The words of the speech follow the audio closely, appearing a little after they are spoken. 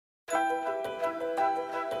In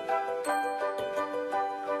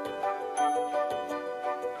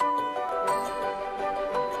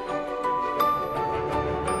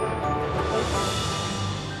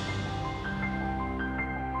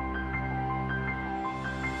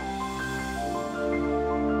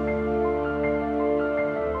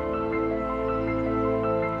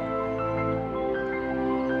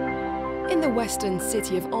the western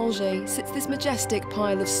city of Angers sits this majestic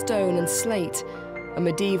pile of stone and slate, a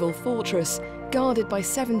medieval fortress guarded by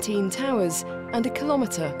 17 towers and a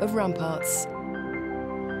kilometre of ramparts.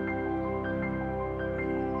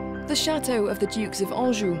 The chateau of the Dukes of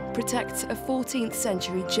Anjou protects a 14th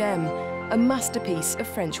century gem, a masterpiece of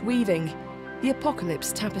French weaving, the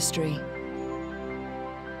Apocalypse Tapestry.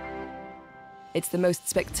 It's the most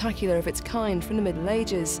spectacular of its kind from the Middle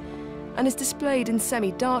Ages and is displayed in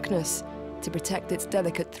semi-darkness to protect its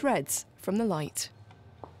delicate threads from the light.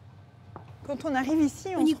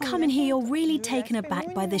 When you come in here, you're really taken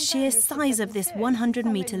aback by the sheer size of this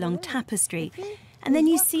 100-metre-long tapestry. And then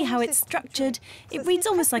you see how it's structured. It reads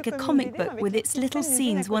almost like a comic book with its little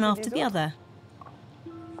scenes one after the other.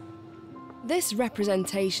 This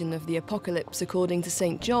representation of the apocalypse according to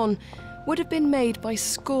St. John would have been made by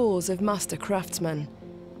scores of master craftsmen.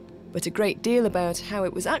 But a great deal about how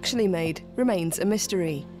it was actually made remains a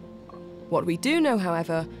mystery. What we do know,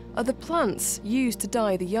 however, are the plants used to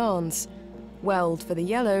dye the yarns: weld for the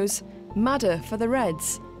yellows, madder for the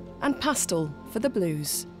reds, and pastel for the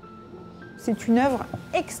blues. It's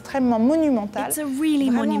a really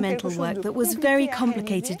monumental work that was very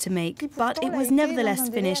complicated to make, but it was nevertheless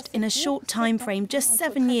finished in a short time frame, just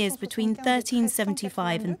 7 years between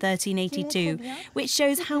 1375 and 1382, which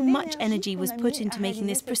shows how much energy was put into making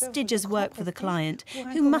this prestigious work for the client,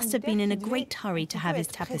 who must have been in a great hurry to have his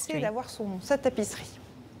tapestry.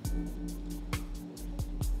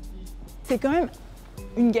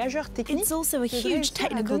 It's also a huge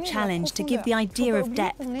technical challenge to give the idea of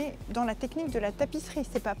depth.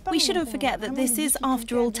 We shouldn't forget that this is,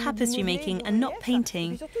 after all, tapestry making and not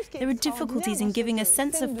painting. There are difficulties in giving a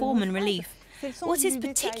sense of form and relief. What is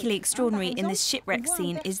particularly extraordinary in this shipwreck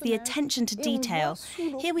scene is the attention to detail.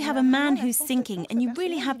 Here we have a man who's sinking, and you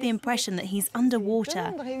really have the impression that he's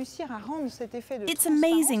underwater. It's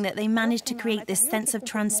amazing that they managed to create this sense of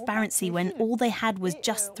transparency when all they had was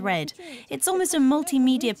just thread. It's almost a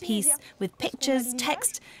multimedia piece with pictures,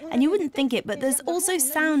 text, and you wouldn't think it, but there's also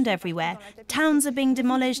sound everywhere. Towns are being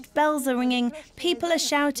demolished, bells are ringing, people are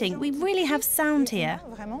shouting. We really have sound here.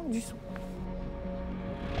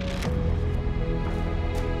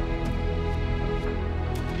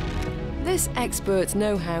 This expert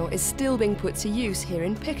know-how is still being put to use here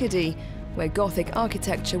in Picardy, where Gothic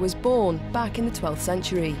architecture was born back in the 12th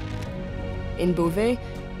century. In Beauvais,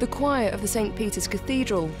 the choir of the St. Peter's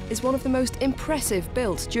Cathedral is one of the most impressive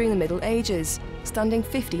built during the Middle Ages, standing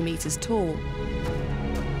 50 metres tall.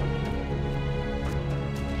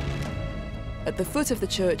 At the foot of the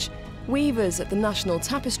church, weavers at the National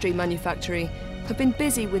Tapestry Manufactory have been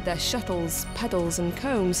busy with their shuttles, pedals and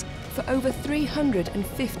combs for over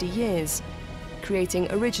 350 years,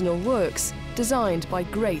 creating original works designed by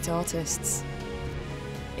great artists.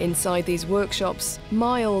 Inside these workshops,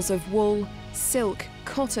 miles of wool, silk,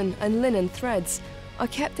 cotton and linen threads are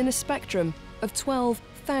kept in a spectrum of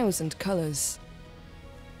 12,000 colours.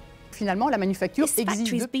 This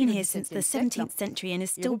factory's been here since the 17th century and is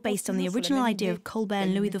still based on the original idea of Colbert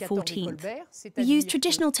and Louis XIV. We use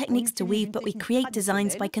traditional techniques to weave, but we create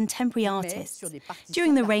designs by contemporary artists.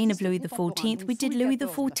 During the reign of Louis XIV, we did Louis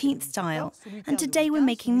XIV style, and today we're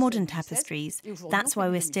making modern tapestries. That's why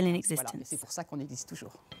we're still in existence.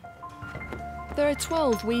 There are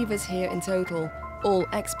 12 weavers here in total, all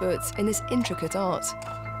experts in this intricate art,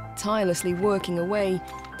 tirelessly working away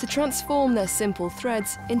to transform their simple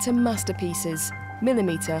threads into masterpieces,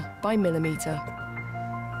 millimetre by millimetre.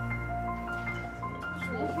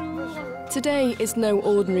 Today is no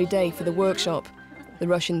ordinary day for the workshop. The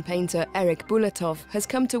Russian painter Eric Bulatov has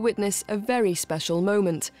come to witness a very special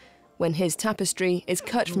moment, when his tapestry is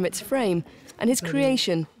cut from its frame and his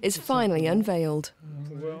creation is finally unveiled.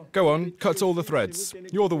 Go on, cut all the threads.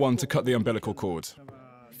 You're the one to cut the umbilical cord.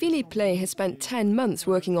 Philippe Play has spent 10 months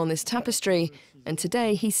working on this tapestry, and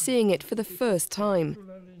today he's seeing it for the first time.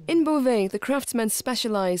 In Beauvais, the craftsmen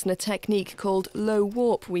specialise in a technique called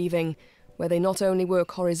low-warp weaving, where they not only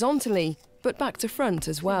work horizontally, but back to front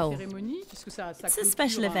as well. It's a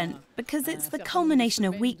special event because it's the culmination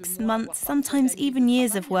of weeks, months, sometimes even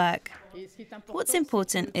years of work. What's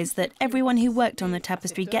important is that everyone who worked on the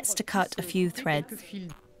tapestry gets to cut a few threads.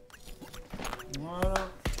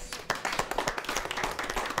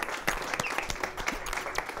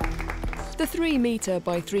 The 3-metre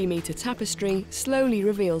by 3-metre tapestry slowly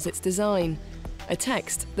reveals its design, a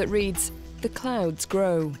text that reads, "The clouds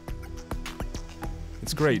grow."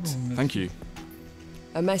 It's great, thank you.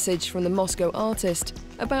 A message from the Moscow artist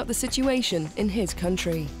about the situation in his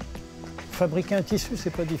country.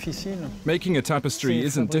 Making a tapestry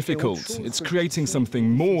isn't difficult. It's creating something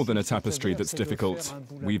more than a tapestry that's difficult.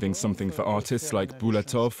 Weaving something for artists like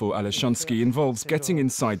Bulatov or Alekshansky involves getting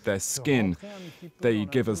inside their skin. They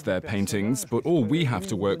give us their paintings, but all we have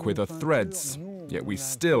to work with are threads. Yet we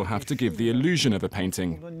still have to give the illusion of a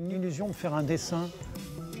painting.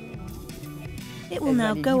 It will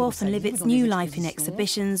now go off and live its new life in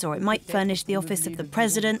exhibitions, or it might furnish the office of the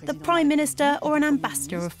President, the Prime Minister, or an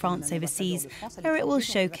ambassador of France overseas, where it will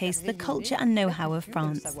showcase the culture and know-how of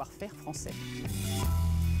France.